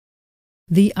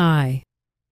The eye.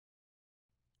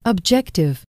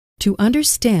 Objective: to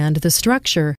understand the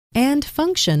structure and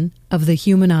function of the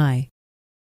human eye.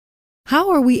 How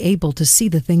are we able to see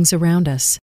the things around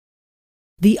us?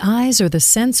 The eyes are the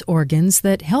sense organs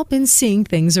that help in seeing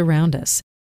things around us.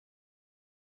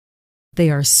 They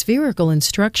are spherical in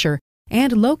structure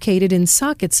and located in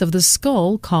sockets of the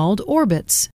skull called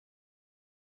orbits.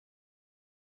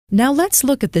 Now let's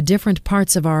look at the different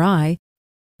parts of our eye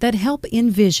that help in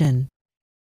vision.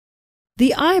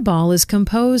 The eyeball is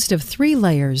composed of 3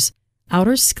 layers: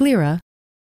 outer sclera,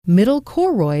 middle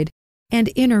choroid, and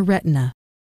inner retina.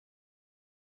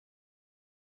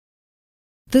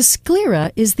 The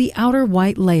sclera is the outer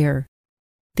white layer.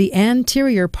 The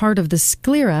anterior part of the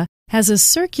sclera has a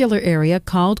circular area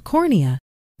called cornea,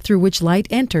 through which light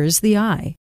enters the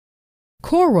eye.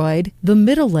 Choroid, the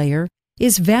middle layer,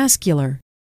 is vascular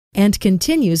and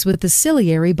continues with the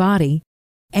ciliary body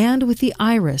and with the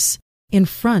iris in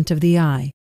front of the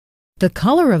eye. The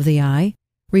color of the eye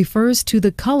refers to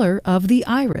the color of the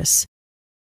iris.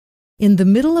 In the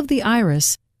middle of the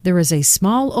iris, there is a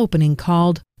small opening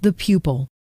called the pupil.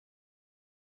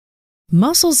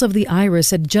 Muscles of the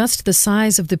iris adjust the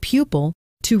size of the pupil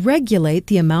to regulate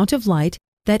the amount of light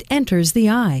that enters the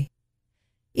eye.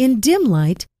 In dim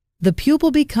light, the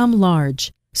pupil becomes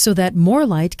large so that more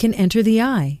light can enter the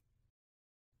eye.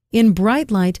 In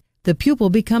bright light, the pupil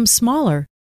becomes smaller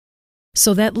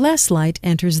so that less light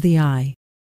enters the eye.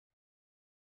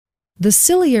 The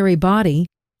ciliary body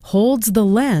holds the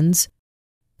lens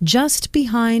just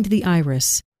behind the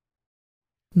iris.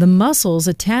 The muscles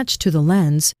attached to the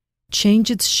lens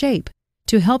change its shape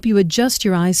to help you adjust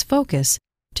your eye's focus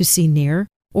to see near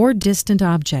or distant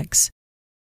objects.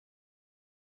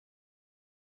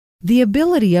 The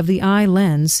ability of the eye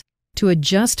lens to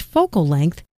adjust focal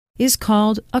length is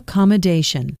called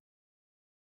accommodation.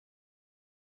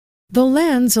 The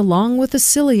lens, along with the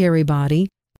ciliary body,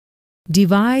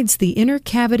 divides the inner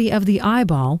cavity of the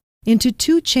eyeball into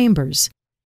 2 chambers: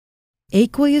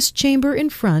 aqueous chamber in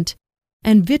front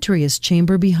and vitreous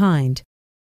chamber behind.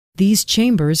 These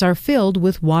chambers are filled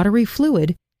with watery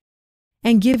fluid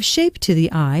and give shape to the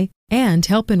eye and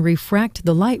help in refract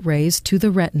the light rays to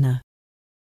the retina.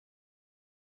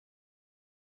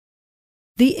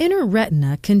 The inner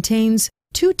retina contains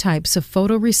 2 types of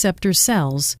photoreceptor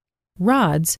cells,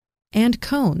 rods and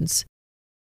cones.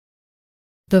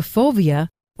 The fovea,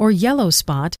 or yellow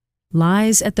spot,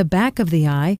 lies at the back of the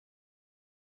eye,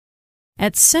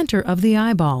 at center of the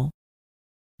eyeball.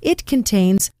 It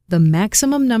contains the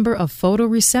maximum number of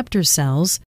photoreceptor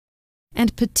cells,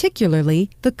 and particularly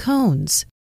the cones.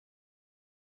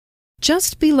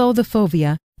 Just below the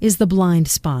fovea is the blind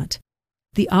spot.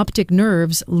 The optic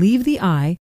nerves leave the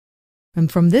eye, and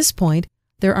from this point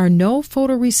there are no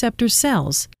photoreceptor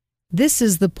cells. This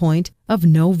is the point of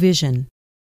no vision.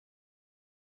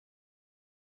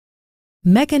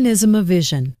 Mechanism of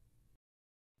vision.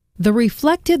 The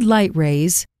reflected light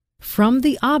rays from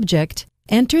the object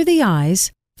enter the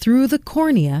eyes through the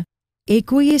cornea,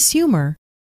 aqueous humor,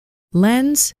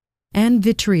 lens, and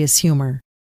vitreous humor.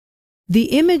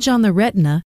 The image on the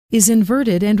retina is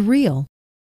inverted and real.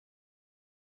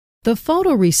 The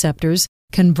photoreceptors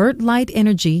convert light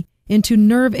energy into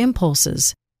nerve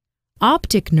impulses.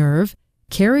 Optic nerve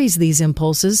carries these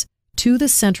impulses to the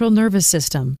central nervous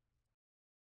system.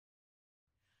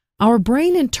 Our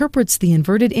brain interprets the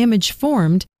inverted image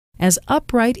formed as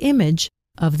upright image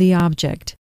of the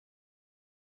object.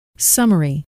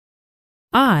 Summary.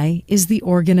 Eye is the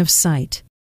organ of sight.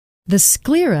 The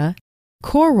sclera,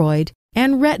 choroid,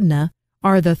 and retina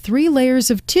are the 3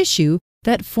 layers of tissue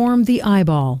that form the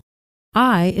eyeball.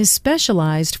 Eye is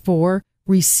specialized for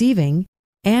receiving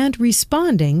and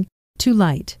responding to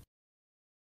light.